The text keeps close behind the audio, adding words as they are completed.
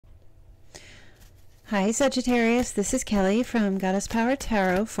Hi Sagittarius, this is Kelly from Goddess Power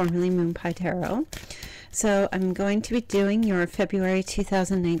Tarot, formerly Moon Pie Tarot. So I'm going to be doing your February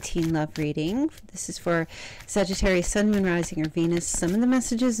 2019 love reading. This is for Sagittarius, Sun, Moon, Rising, or Venus. Some of the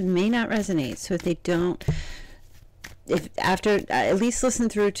messages may not resonate, so if they don't, at least listen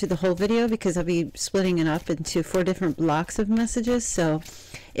through to the whole video, because I'll be splitting it up into 4 different blocks of messages. So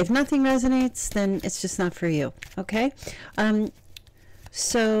if nothing resonates, then it's just not for you. Okay?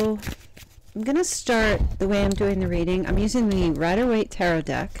 So I'm going to start the way I'm doing the reading. I'm using the Rider-Waite Tarot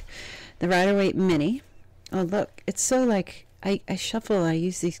deck, the Rider-Waite Mini. Oh, look, it's so like, I shuffle, I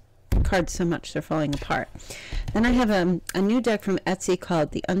use these cards so much they're falling apart. Then I have a new deck from Etsy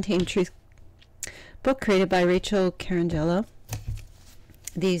called The Untamed Truth book, created by Rachel Carangello.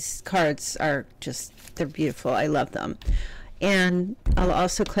 These cards are just, they're beautiful. I love them. And I'll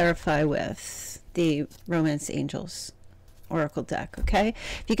also clarify with the Romance Angels Oracle deck. Okay,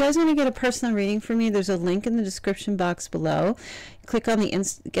 if you guys want to get a personal reading from me, there's a link in the description box below. Click on the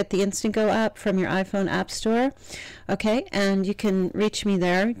get the Instant Go app from your iPhone app store. Okay, and you can reach me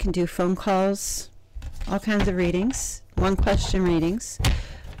there. You can do phone calls, all kinds of readings, 1-question readings,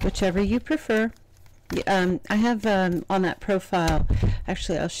 whichever you prefer. I have on that profile,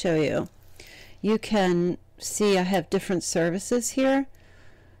 actually I'll show you. You can see I have different services here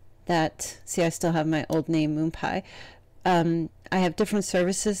that, see, I still have my old name, Moon Pie. I have different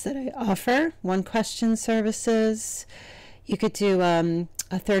services that I offer. 1-question services. You could do a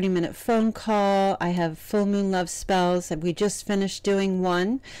 30-minute phone call. I have full moon love spells. We just finished doing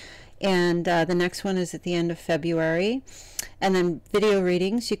one, and the next one is at the end of February. And then video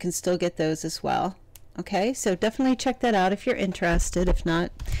readings, you can still get those as well. Okay, so definitely check that out if you're interested. If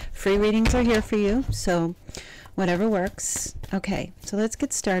not, free readings are here for you, so whatever works. Okay, so let's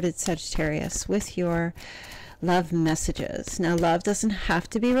get started, Sagittarius, with your love messages. Now, love doesn't have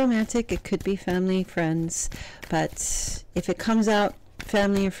to be romantic. It could be family, friends, but if it comes out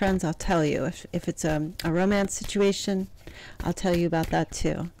family or friends, I'll tell you. If it's a romance situation, I'll tell you about that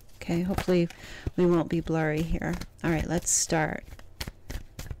too. Okay, hopefully we won't be blurry here. All right, let's start.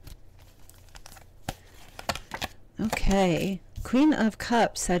 Okay, Queen of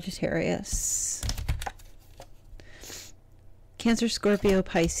Cups, Sagittarius. Cancer, Scorpio,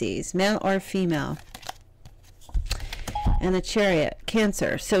 Pisces, male or female. And the Chariot,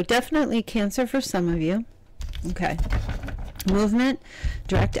 Cancer. So definitely Cancer for some of you. Okay. Movement,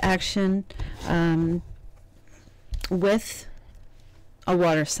 direct action with a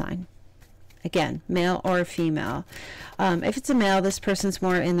water sign. Again, male or female. If it's a male, this person's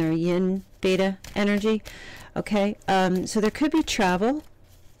more in their yin beta energy. Okay. So there could be travel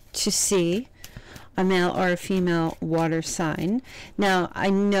to see a male or a female water sign. Now, I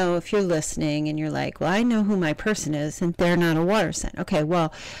know if you're listening and you're like, well, I know who my person is and they're not a water sign. Okay,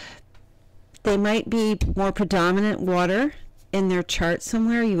 well, they might be more predominant water in their chart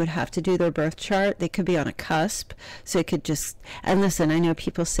somewhere. You would have to do their birth chart. They could be on a cusp. So it could just, and listen, I know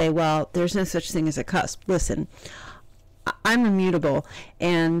people say, well, there's no such thing as a cusp. Listen, I'm immutable,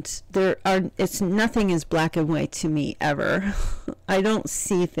 and nothing is black and white to me ever. I don't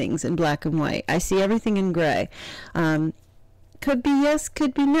see things in black and white. I see everything in gray. Could be yes,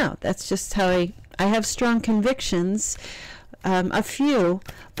 could be no. That's just how I have strong convictions, a few,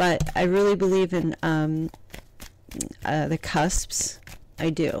 but I really believe in the cusps.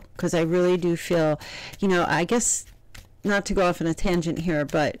 I do, because I really do feel, you know, I guess, not to go off on a tangent here,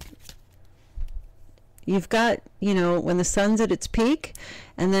 but you've got, you know, when the sun's at its peak,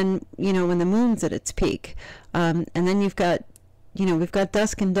 and then, you know, when the moon's at its peak, and then you've got, you know, we've got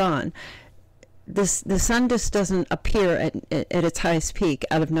dusk and dawn. The sun just doesn't appear at its highest peak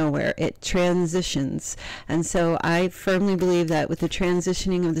out of nowhere. It transitions, and so I firmly believe that with the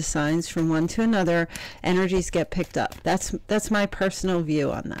transitioning of the signs from one to another, energies get picked up. That's my personal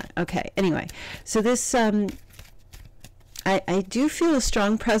view on that. Okay. Anyway, so this I do feel a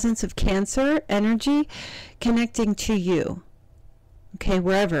strong presence of Cancer energy connecting to you. Okay,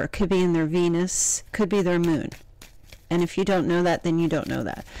 wherever. It could be in their Venus, could be their moon. And if you don't know that, then you don't know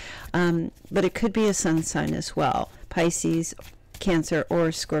that. But it could be a sun sign as well. Pisces, Cancer,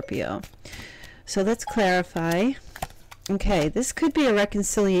 or Scorpio. So let's clarify. Okay, this could be a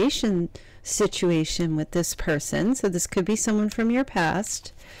reconciliation situation with this person. So this could be someone from your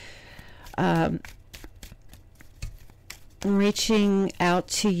past. Reaching out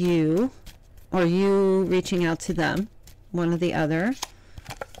to you, or you reaching out to them, one or the other.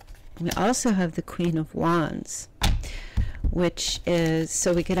 We also have the Queen of Wands, which is,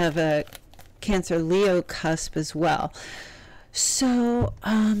 so we could have a Cancer Leo cusp as well. So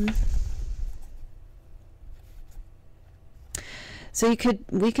So we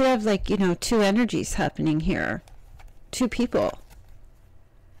could have like, you know, two energies happening here. Two people.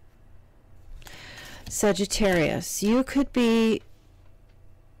 Sagittarius, you could be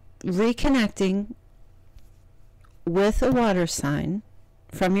reconnecting with a water sign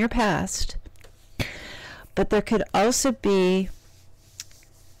from your past, but there could also be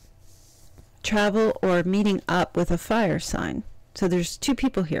travel or meeting up with a fire sign. So there's two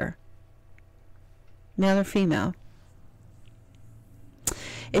people here, male or female.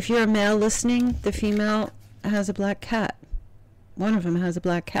 If you're a male listening, the female has a black cat. One of them has a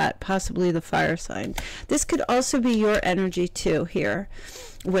black cat, possibly the fire sign. This could also be your energy too here,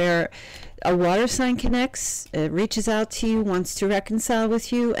 where a water sign connects, it reaches out to you, wants to reconcile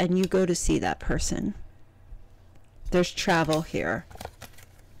with you, and you go to see that person. There's travel here.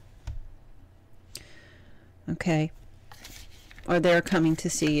 Okay. Or they're coming to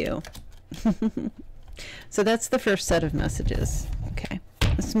see you. So that's the first set of messages. Okay.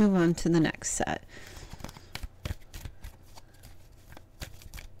 Let's move on to the next set.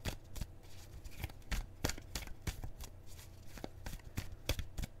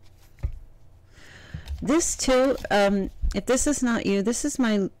 This too, if this is not you, this is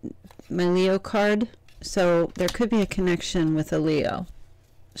my Leo card. So there could be a connection with a Leo,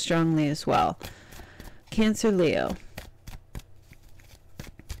 strongly as well. Cancer, Leo.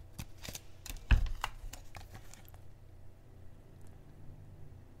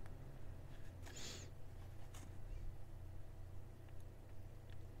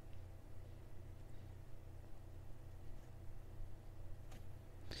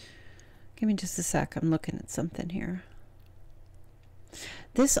 Give me just a sec. I'm looking at something here.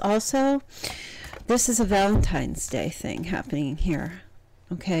 This also, this is a Valentine's Day thing happening here.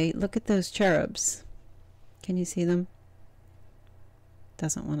 Okay, look at those cherubs. Can you see them?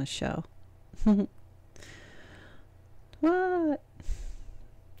 Doesn't want to show. What?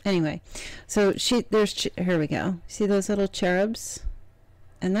 Anyway, so here we go. See those little cherubs?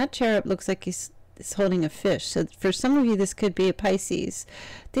 And that cherub looks like he's holding a fish. So for some of you, this could be a Pisces.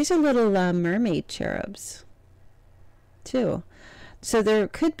 These are little mermaid cherubs too. So there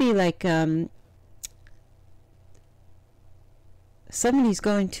could be like somebody's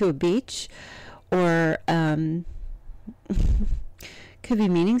going to a beach, or could be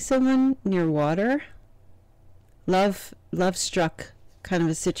meeting someone near water. Love struck kind of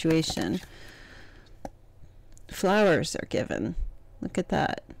a situation. Flowers are given. Look at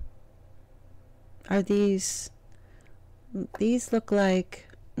that. Are these look like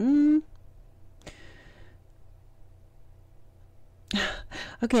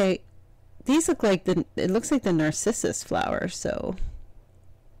okay, these look like it looks like the narcissus flower. So,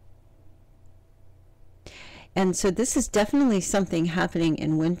 and so this is definitely something happening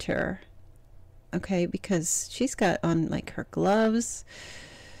in winter. Okay, because she's got on like her gloves.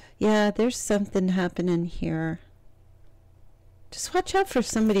 Yeah, there's something happening here. Just watch out for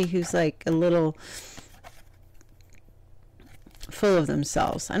somebody who's like a little full of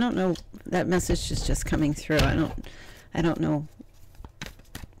themselves. I don't know, that message is just coming through. I don't know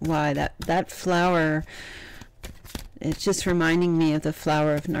why that flower, it's just reminding me of the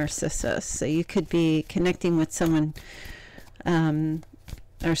flower of Narcissus. So you could be connecting with someone,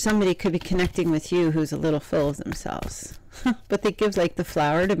 or somebody could be connecting with you who's a little full of themselves. But they give like the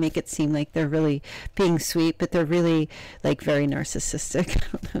flower to make it seem like they're really being sweet, but they're really like very narcissistic. I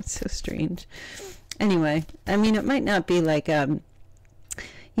don't know, it's so strange. Anyway, I mean, it might not be like, you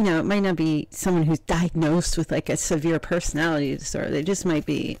know, it might not be someone who's diagnosed with like a severe personality disorder. They just might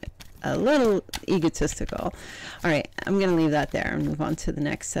be a little egotistical. All right, I'm going to leave that there and move on to the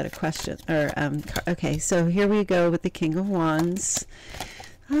next set of questions. Okay, so here we go with the King of Wands.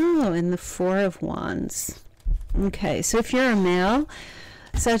 Oh, and the Four of Wands. Okay, so if you're a male,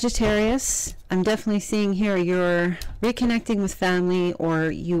 Sagittarius, I'm definitely seeing here you're reconnecting with family,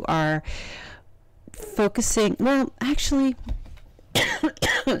 or you are focusing, well, actually,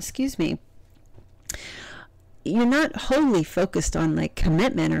 excuse me, you're not wholly focused on like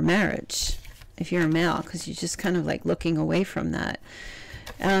commitment or marriage if you're a male, because you're just kind of like looking away from that.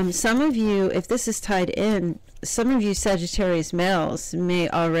 Some of you, if this is tied in, some of you Sagittarius males may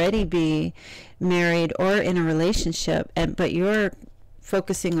already be married or in a relationship, but you're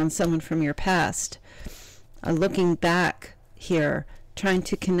focusing on someone from your past, looking back here, trying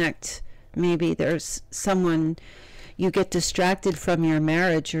to connect. Maybe there's someone, you get distracted from your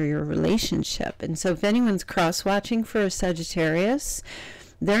marriage or your relationship. And so if anyone's cross-watching for a Sagittarius,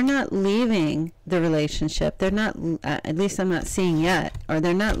 they're not leaving the relationship. They're not, at least I'm not seeing yet, or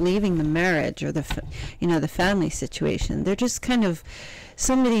they're not leaving the marriage or the, you know, the family situation. They're just kind of,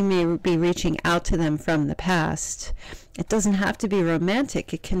 somebody may be reaching out to them from the past, It doesn't have to be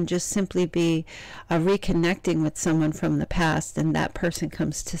romantic. It can just simply be a reconnecting with someone from the past, and that person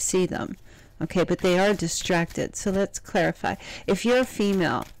comes to see them. Okay, but they are distracted. So let's clarify. If you're a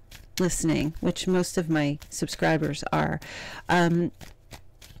female listening, which most of my subscribers are,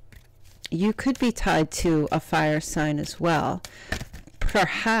 you could be tied to a fire sign as well.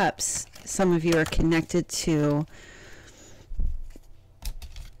 Perhaps some of you are connected to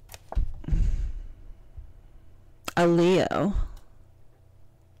a Leo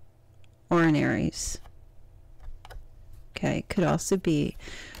or an Aries. Okay, could also be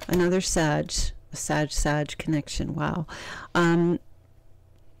another Sag, a Sag connection. Wow.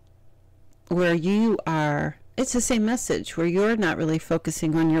 Where you are, it's the same message, where you're not really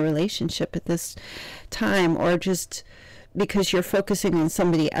focusing on your relationship at this time, or just because you're focusing on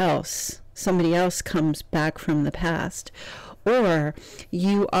somebody else. Somebody else comes back from the past, or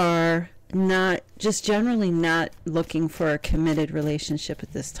you are not, just generally not looking for a committed relationship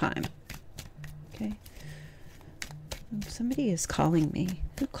at this time. Okay. Somebody is calling me.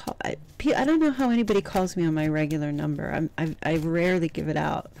 Who call? I don't know how anybody calls me on my regular number. I rarely give it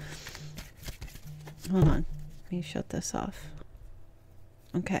out. Hold on. Let me shut this off.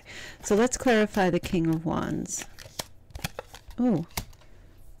 Okay. So let's clarify the King of Wands. Ooh.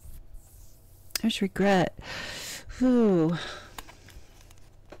 There's regret. Ooh.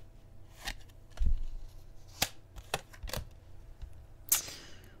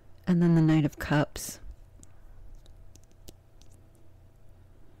 And then the Knight of Cups.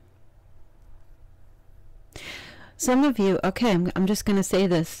 Some of you, okay, I'm just going to say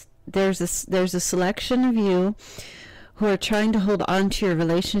this. There's a selection of you who are trying to hold on to your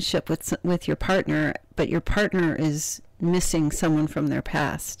relationship with your partner, but your partner is missing someone from their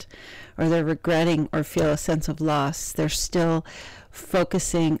past, or they're regretting or feel a sense of loss. They're still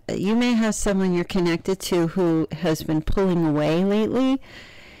focusing. You may have someone you're connected to who has been pulling away lately,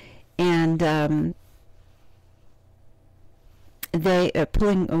 and they are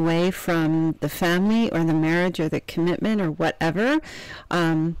pulling away from the family or the marriage or the commitment or whatever,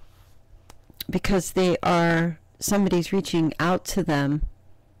 because somebody's reaching out to them.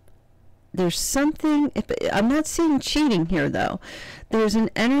 There's something, I'm not seeing cheating here though. There's an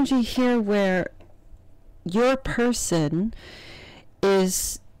energy here where your person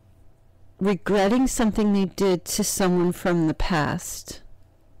is regretting something they did to someone from the past.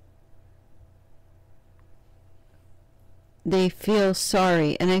 They feel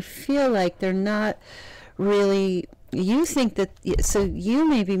sorry, and I feel like they're not really, you think that, so you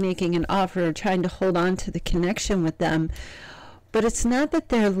may be making an offer or trying to hold on to the connection with them, but it's not that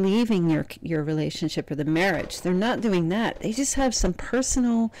they're leaving your relationship or the marriage. They're not doing that. They just have some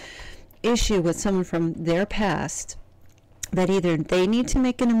personal issue with someone from their past that either they need to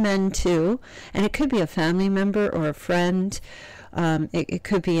make an amend to, and it could be a family member or a friend, it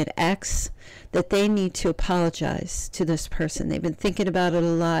could be an ex, that they need to apologize to this person. They've been thinking about it a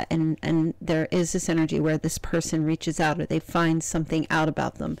lot, and there is this energy where this person reaches out, or they find something out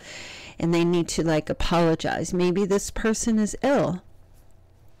about them, and they need to like apologize. Maybe this person is ill,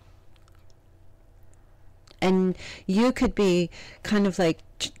 and you could be kind of like,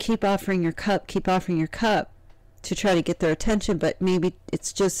 keep offering your cup to try to get their attention, but maybe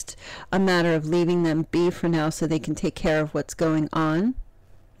it's just a matter of leaving them be for now so they can take care of what's going on.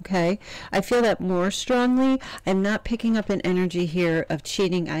 Okay, I feel that more strongly. I'm not picking up an energy here of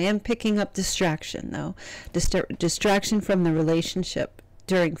cheating. I am picking up distraction though. Distraction from the relationship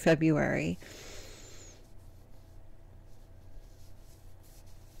during February.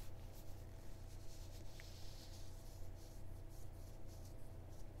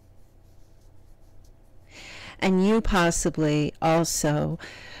 And you possibly also,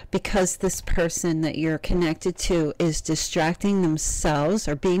 because this person that you're connected to is distracting themselves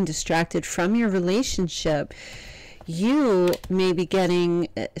or being distracted from your relationship, you may be getting,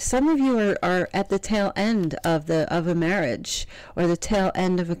 some of you are at the tail end of a marriage, or the tail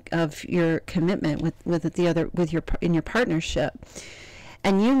end of your commitment in your partnership,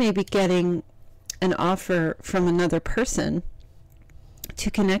 and you may be getting an offer from another person to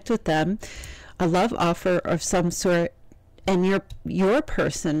connect with them, a love offer of some sort, and your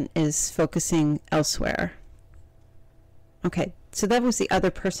person is focusing elsewhere. Okay, so that was the other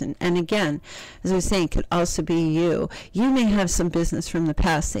person. And again, as I was saying, it could also be you. You may have some business from the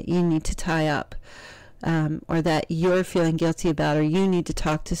past that you need to tie up, or that you're feeling guilty about, or you need to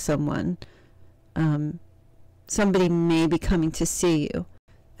talk to someone. Somebody may be coming to see you,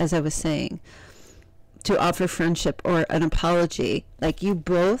 as I was saying, to offer friendship or an apology. Like, you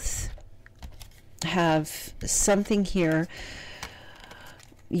both have something here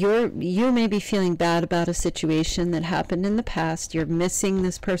you may be feeling bad about a situation that happened in the past. You're missing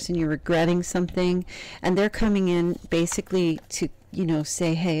this person, you're regretting something, and they're coming in basically to, you know,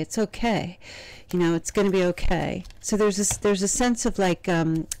 say, hey, it's okay, you know, it's going to be okay. So there's a sense of like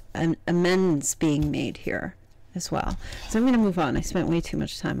an amends being made here as well. So I'm going to move on. I spent way too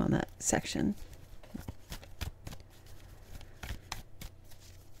much time on that section.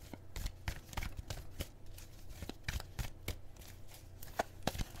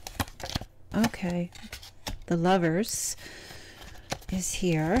 Okay, the Lovers is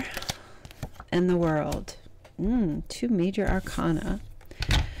here, and the World. Two major arcana.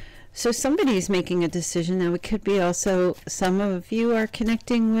 So somebody is making a decision. Now it could be also some of you are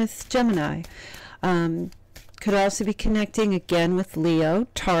connecting with Gemini. Could also be connecting again with Leo,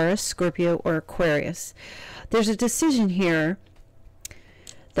 Taurus, Scorpio, or Aquarius. There's a decision here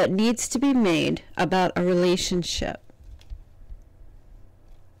that needs to be made about a relationship.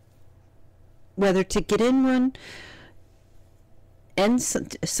 Whether to get in one, and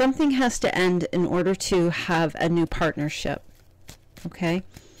something has to end in order to have a new partnership. Okay?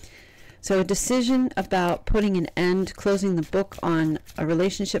 So a decision about putting an end, closing the book on a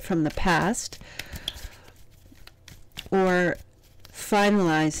relationship from the past, or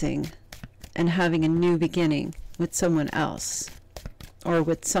finalizing and having a new beginning with someone else, or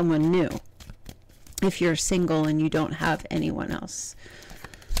with someone new, if you're single and you don't have anyone else.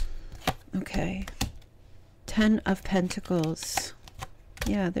 Okay, 10 of Pentacles.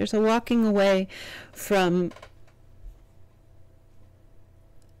 Yeah, there's a walking away from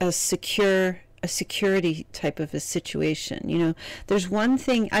a security type of a situation. You know, there's one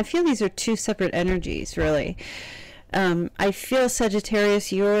thing, I feel these are two separate energies, really. I feel,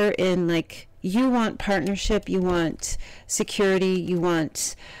 Sagittarius, you're in, like, you want partnership, you want security, you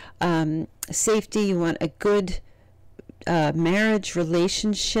want safety, you want a good marriage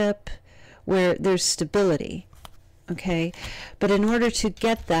relationship where there's stability, okay? But in order to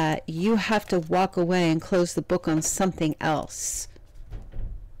get that, you have to walk away and close the book on something else.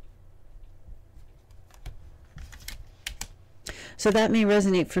 So that may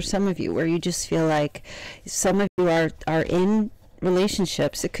resonate for some of you, where you just feel like some of you are in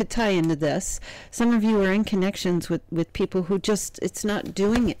relationships. It could tie into this. Some of you are in connections with people who just, it's not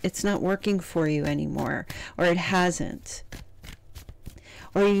doing it, it's not working for you anymore, or it hasn't.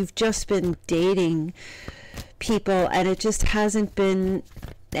 Or you've just been dating people and it just hasn't been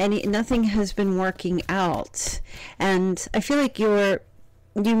nothing has been working out. And I feel like you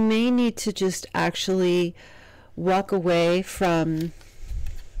may need to just actually walk away from,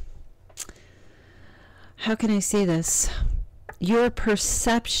 how can I say this, your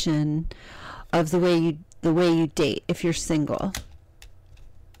perception of the way you date if you're single.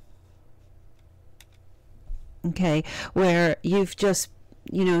 Okay, where you've just,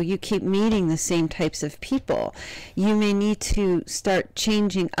 you know, you keep meeting the same types of people. You may need to start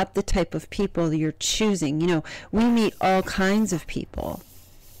changing up the type of people you're choosing. You know, we meet all kinds of people.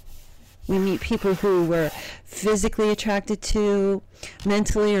 We meet people who we're physically attracted to,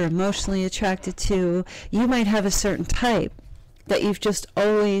 mentally or emotionally attracted to. You might have a certain type that you've just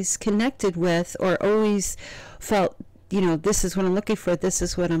always connected with, or always felt, you know, this is what I'm looking for, this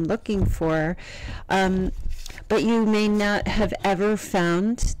is what I'm looking for. But you may not have ever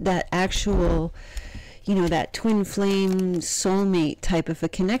found that actual, you know, that twin flame soulmate type of a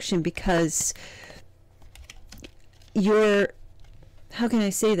connection, because your, how can I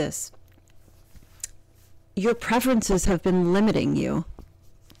say this? Your preferences have been limiting you.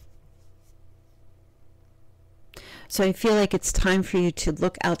 So I feel like it's time for you to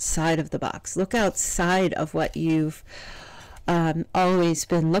look outside of the box. Look outside of what you've always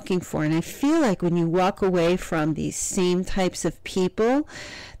been looking for. And I feel like when you walk away from these same types of people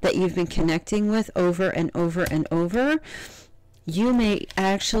that you've been connecting with over and over and over, you may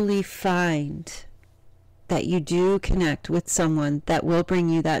actually find that you do connect with someone that will bring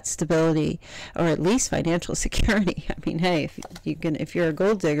you that stability, or at least financial security. I mean, hey, if you're a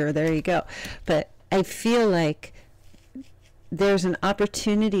gold digger, there you go. But I feel like there's an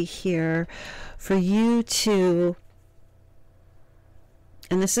opportunity here for you to,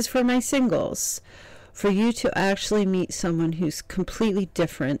 and this is for my singles, for you to actually meet someone who's completely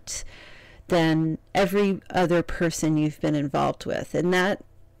different than every other person you've been involved with. And that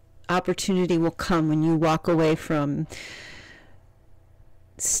opportunity will come when you walk away from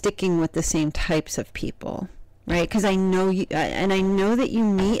sticking with the same types of people, right? Because I know you, and I know that you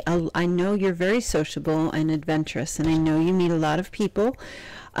meet, I know you're very sociable and adventurous, and I know you meet a lot of people,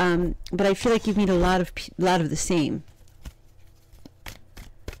 but I feel like you meet a lot of the same.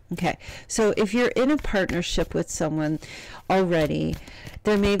 Okay, so if you're in a partnership with someone already,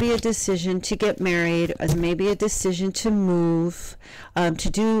 there may be a decision to get married, or maybe a decision to move, to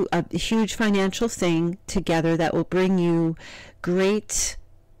do a huge financial thing together that will bring you great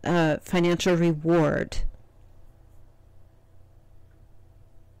financial reward.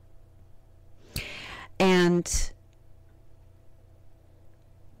 And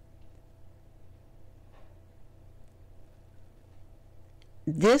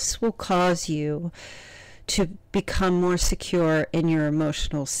this will cause you to become more secure in your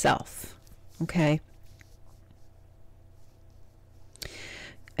emotional self. Okay?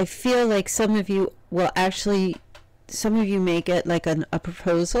 I feel like some of you may get like a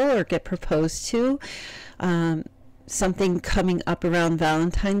proposal or get proposed to. Something coming up around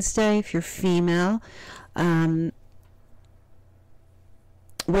Valentine's Day, if you're female, where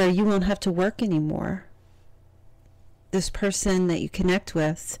you won't have to work anymore. This person that you connect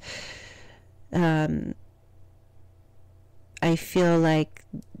with, I feel like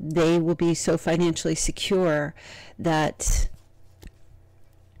they will be so financially secure that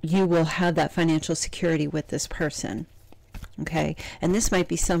you will have that financial security with this person. Okay? And this might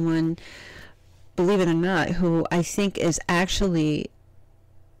be someone, believe it or not, who I think is actually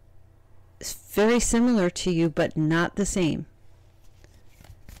very similar to you, but not the same.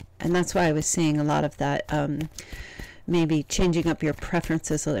 And that's why I was saying a lot of that, maybe changing up your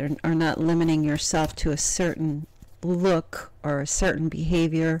preferences, or not limiting yourself to a certain look or a certain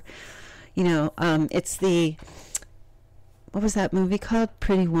behavior. You know, it's the, what was that movie called?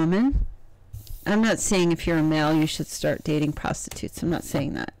 Pretty Woman? I'm not saying if you're a male you should start dating prostitutes. I'm not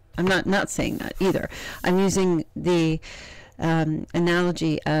saying that. I'm not saying that either. I'm using the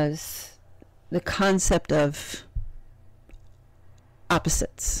analogy as the concept of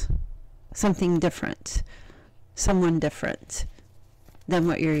opposites. Something different. Someone different than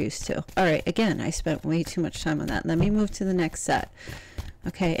what you're used to. All right, again, I spent way too much time on that. Let me move to the next set.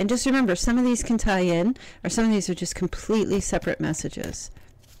 Okay, and just remember, some of these can tie in, or some of these are just completely separate messages.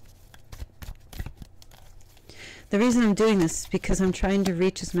 The reason I'm doing this is because I'm trying to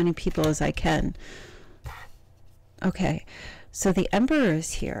reach as many people as I can. Okay, so the Emperor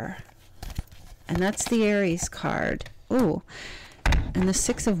is here, and that's the Aries card. Ooh, and the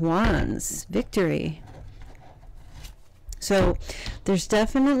Six of Wands, victory. So there's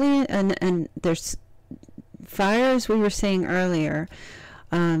definitely, and there's fire, as we were saying earlier,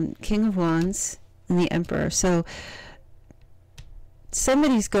 King of Wands and the Emperor. So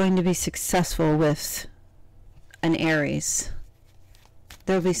somebody's going to be successful with an Aries.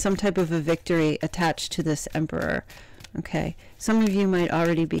 There'll be some type of a victory attached to this Emperor. Okay, some of you might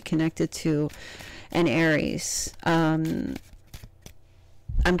already be connected to an Aries.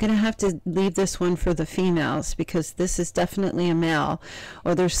 I'm going to have to leave this one for the females, because this is definitely a male,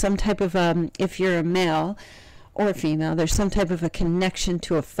 or there's some type of, if you're a male or female, there's some type of a connection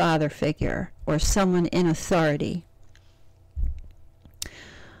to a father figure or someone in authority.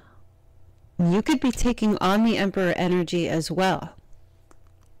 You could be taking on the Emperor energy as well,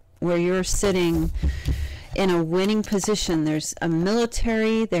 where you're sitting in a winning position. There's a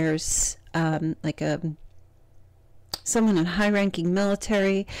military, there's like a someone in high-ranking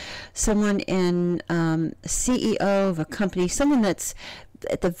military, someone in CEO of a company, someone that's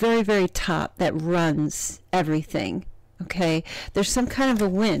at the very, very top that runs everything. Okay, there's some kind of a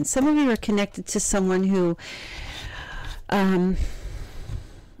win. Some of you are connected to someone who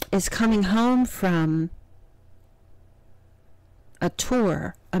is coming home from a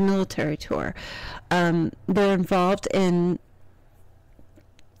tour, a military tour. They're involved in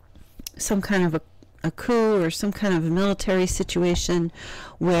some kind of a coup or some kind of a military situation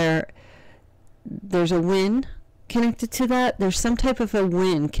where there's a win connected to that. There's some type of a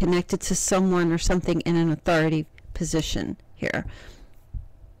win connected to someone or something in an authority position here.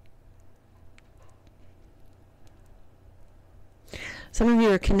 Some of you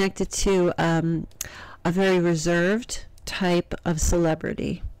are connected to a very reserved type of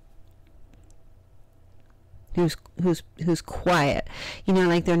celebrity who's quiet. You know,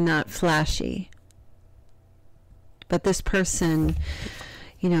 like they're not flashy. But this person,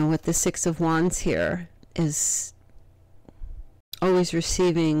 you know, with the Six of Wands here, is always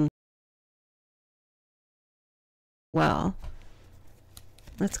receiving well.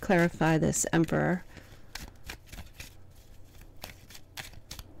 Let's clarify this Emperor.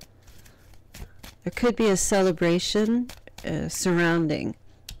 There could be a celebration surrounding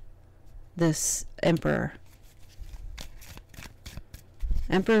this Emperor.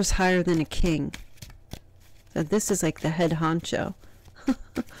 Emperor's higher than a king. So this is like the head honcho.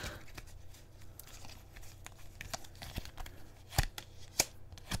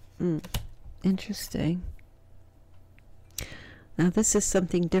 Interesting. Now this is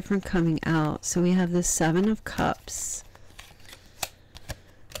something different coming out. So we have the Seven of Cups.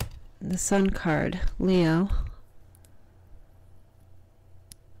 The Sun card, Leo.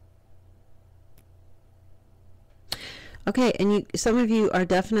 Okay, and some of you are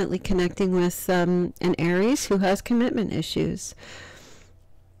definitely connecting with an Aries who has commitment issues.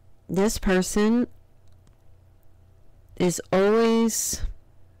 This person is always...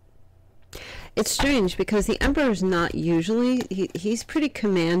 It's strange because the Emperor is not usually... He's pretty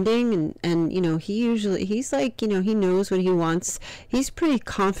commanding, and you know, he's like, you know, he knows what he wants. He's pretty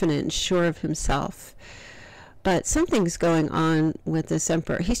confident and sure of himself. But something's going on with this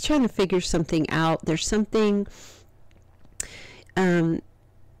Emperor. He's trying to figure something out. There's something...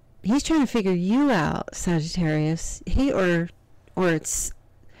 he's trying to figure you out, Sagittarius. It's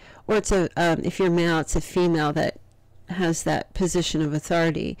a if you're male, it's a female that has that position of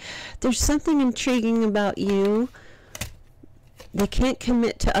authority. There's something intriguing about you. They can't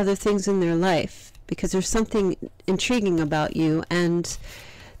commit to other things in their life because there's something intriguing about you, and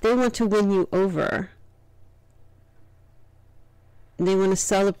they want to win you over. They want to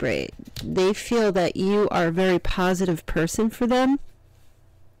celebrate. They feel that you are a very positive person for them.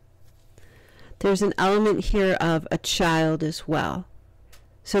 There's an element here of a child as well.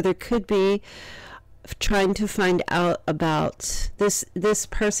 So there could be trying to find out about this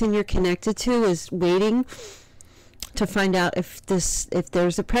person you're connected to is waiting to find out if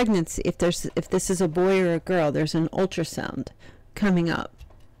there's a pregnancy, if this is a boy or a girl. There's an ultrasound coming up.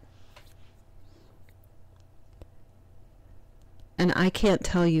 And I can't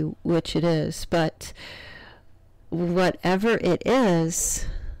tell you which it is, but whatever it is,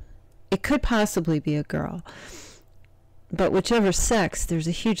 it could possibly be a girl. But whichever sex, there's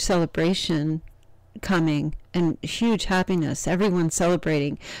a huge celebration coming and huge happiness. Everyone's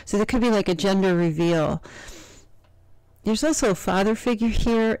celebrating. So there could be like a gender reveal. There's also a father figure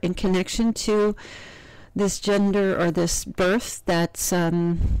here in connection to this gender or this birth that's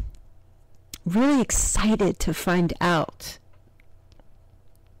really excited to find out.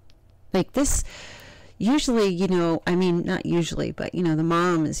 Like this, usually, you know, I mean, not usually, but, you know, the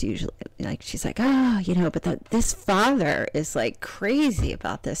mom is usually, like, she's like, you know, but this father is, like, crazy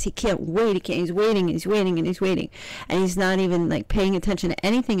about this. He can't wait. He's waiting, and he's waiting, and he's waiting. And he's not even, like, paying attention to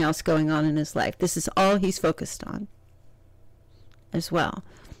anything else going on in his life. This is all he's focused on as well.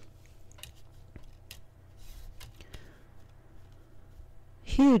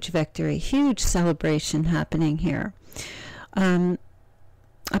 Huge victory, huge celebration happening here.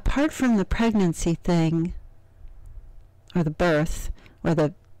 Apart from the pregnancy thing, or the birth, or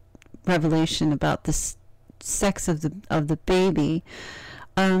the revelation about the sex of the baby,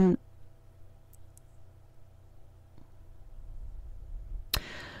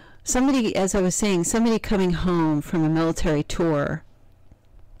 somebody, as I was saying, somebody coming home from a military tour.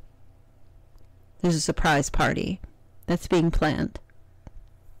 There's a surprise party that's being planned.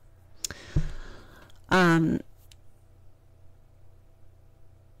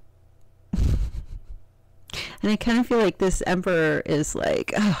 And I kind of feel like this Emperor is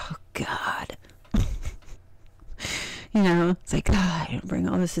like, oh, God. You know, it's like, I don't bring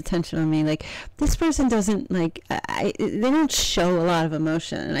all this attention on me. Like, this person doesn't, like, they don't show a lot of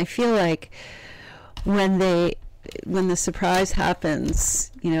emotion. And I feel like when the surprise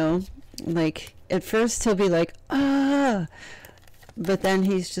happens, you know, like, at first he'll be like, but then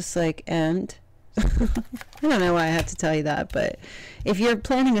he's just like, and? I don't know why I have to tell you that, but if you're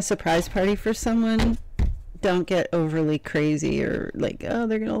planning a surprise party for someone, don't get overly crazy or like, oh,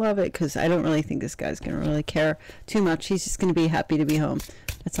 they're going to love it, because I don't really think this guy's going to really care too much. He's just going to be happy to be home.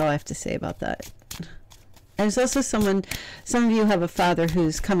 That's all I have to say about that. There's also some of you have a father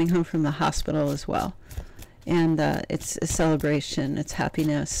who's coming home from the hospital as well. And it's a celebration. It's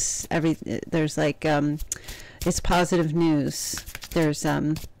happiness. There's like, it's positive news. There's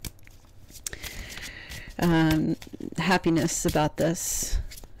happiness about this.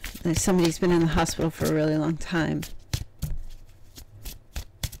 Somebody's been in the hospital for a really long time,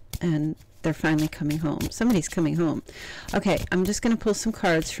 and they're finally coming home. Somebody's coming home. Okay, I'm just going to pull some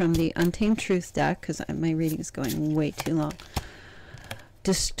cards from the Untamed Truth deck because my reading is going way too long.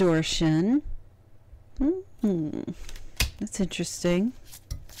 Distortion. That's interesting.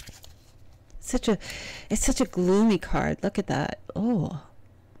 It's such a gloomy card. Look at that. Oh,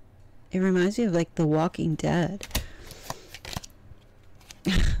 it reminds me of like The Walking Dead.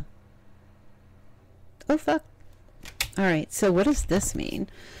 Oh, fuck. All right, so what does this mean?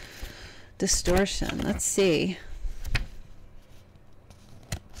 Distortion. Let's see.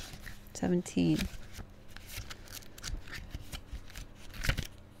 17.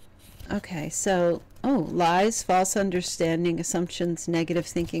 Okay, so, oh, lies, false understanding, assumptions, negative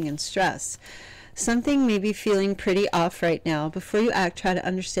thinking, and stress. Something may be feeling pretty off right now. Before you act, try to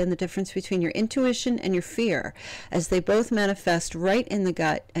understand the difference between your intuition and your fear, as they both manifest right in the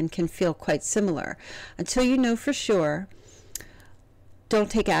gut and can feel quite similar. Until you know for sure, don't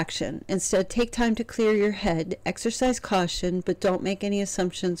take action. Instead, take time to clear your head, exercise caution, but don't make any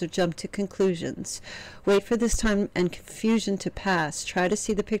assumptions or jump to conclusions. Wait for this time and confusion to pass. Try to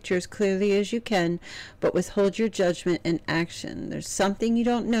see the picture as clearly as you can, but withhold your judgment and action. There's something you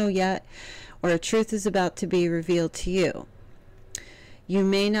don't know yet, or a truth is about to be revealed to you. You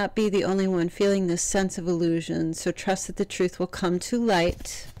may not be the only one feeling this sense of illusion, so trust that the truth will come to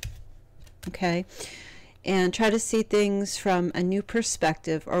light. Okay? And try to see things from a new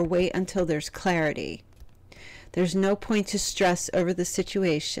perspective, or wait until there's clarity. There's no point to stress over the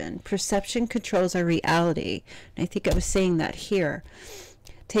situation. Perception controls our reality. And I think I was saying that here.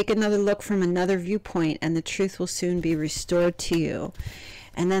 Take another look from another viewpoint, and the truth will soon be restored to you.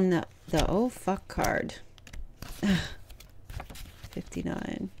 And then the oh fuck card.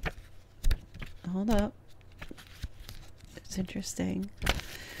 59. Hold up. It's interesting.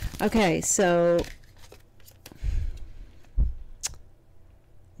 Okay, so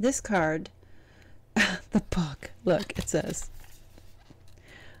this card, the book, look, it says,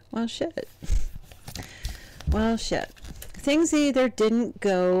 well, shit. Well, shit. Things either didn't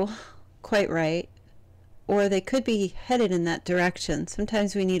go quite right, or they could be headed in that direction.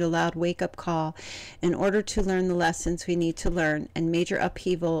 Sometimes we need a loud wake-up call in order to learn the lessons we need to learn, and major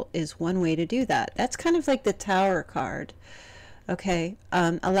upheaval is one way to do that. That's kind of like the Tower card. Okay,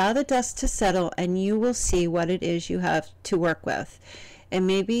 allow the dust to settle, and you will see what it is you have to work with. It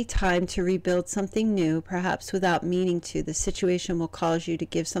may be time to rebuild something new, perhaps without meaning to. The situation will cause you to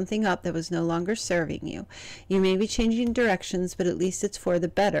give something up that was no longer serving you. You may be changing directions, but at least it's for the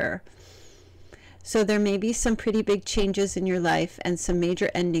better. So there may be some pretty big changes in your life and some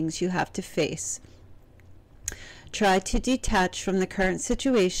major endings you have to face. Try to detach from the current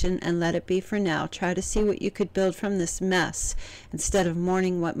situation and let it be for now. Try to see what you could build from this mess instead of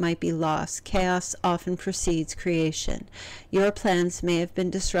mourning what might be lost. Chaos often precedes creation. Your plans may have been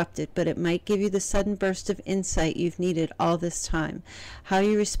disrupted, but it might give you the sudden burst of insight you've needed all this time. How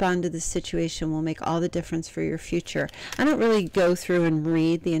you respond to this situation will make all the difference for your future. I don't really go through and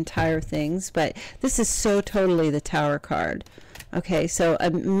read the entire things, but this is so totally the Tower card. Okay, so a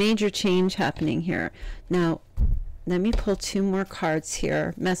major change happening here. Now, let me pull two more cards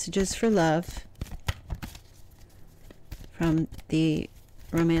here. Messages for love from the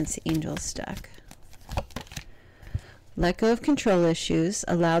Romance Angels deck. Let go of control issues.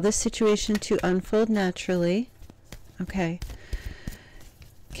 Allow the situation to unfold naturally. Okay.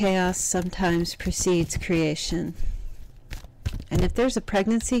 Chaos sometimes precedes creation. And if there's a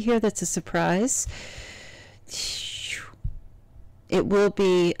pregnancy here that's a surprise, it will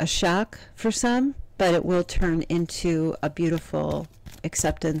be a shock for some, but it will turn into a beautiful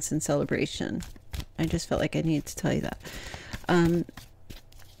acceptance and celebration. I just felt like I needed to tell you that.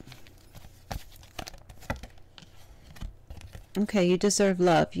 Okay, you deserve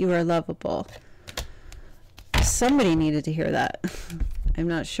love. You are lovable. Somebody needed to hear that. I'm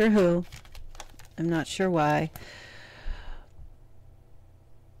not sure who. I'm not sure why.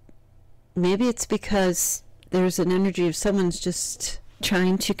 Maybe it's because there's an energy of someone's just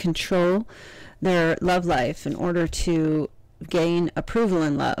trying to control their love life in order to gain approval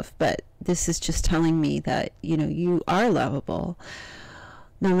in love. But this is just telling me that, you know, you are lovable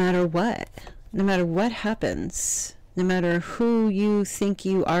no matter what happens, no matter who you think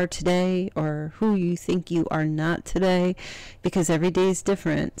you are today or who you think you are not today, because every day is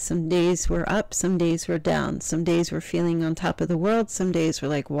different. Some days we're up, some days we're down, some days we're feeling on top of the world, some days we're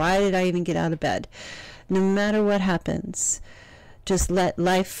like, why did I even get out of bed? No matter what happens, just let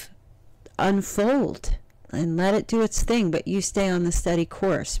life unfold and let it do its thing, but you stay on the steady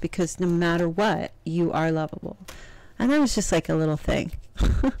course, because no matter what, you are lovable. And that was just like a little thing.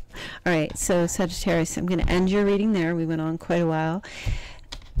 All right, so Sagittarius, I'm going to end your reading there. We went on quite a while,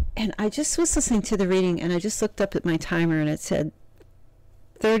 and I just was listening to the reading, and I just looked up at my timer, and it said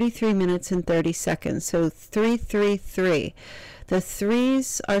 33 minutes and 30 seconds. So 333. The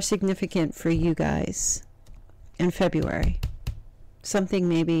threes are significant for you guys in February. Something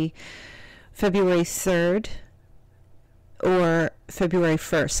maybe February 3rd or February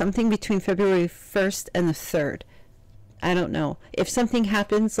 1st. Something between February 1st and the 3rd. I don't know. If something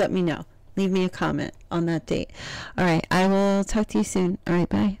happens, let me know. Leave me a comment on that date. All right. I will talk to you soon. All right.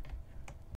 Bye.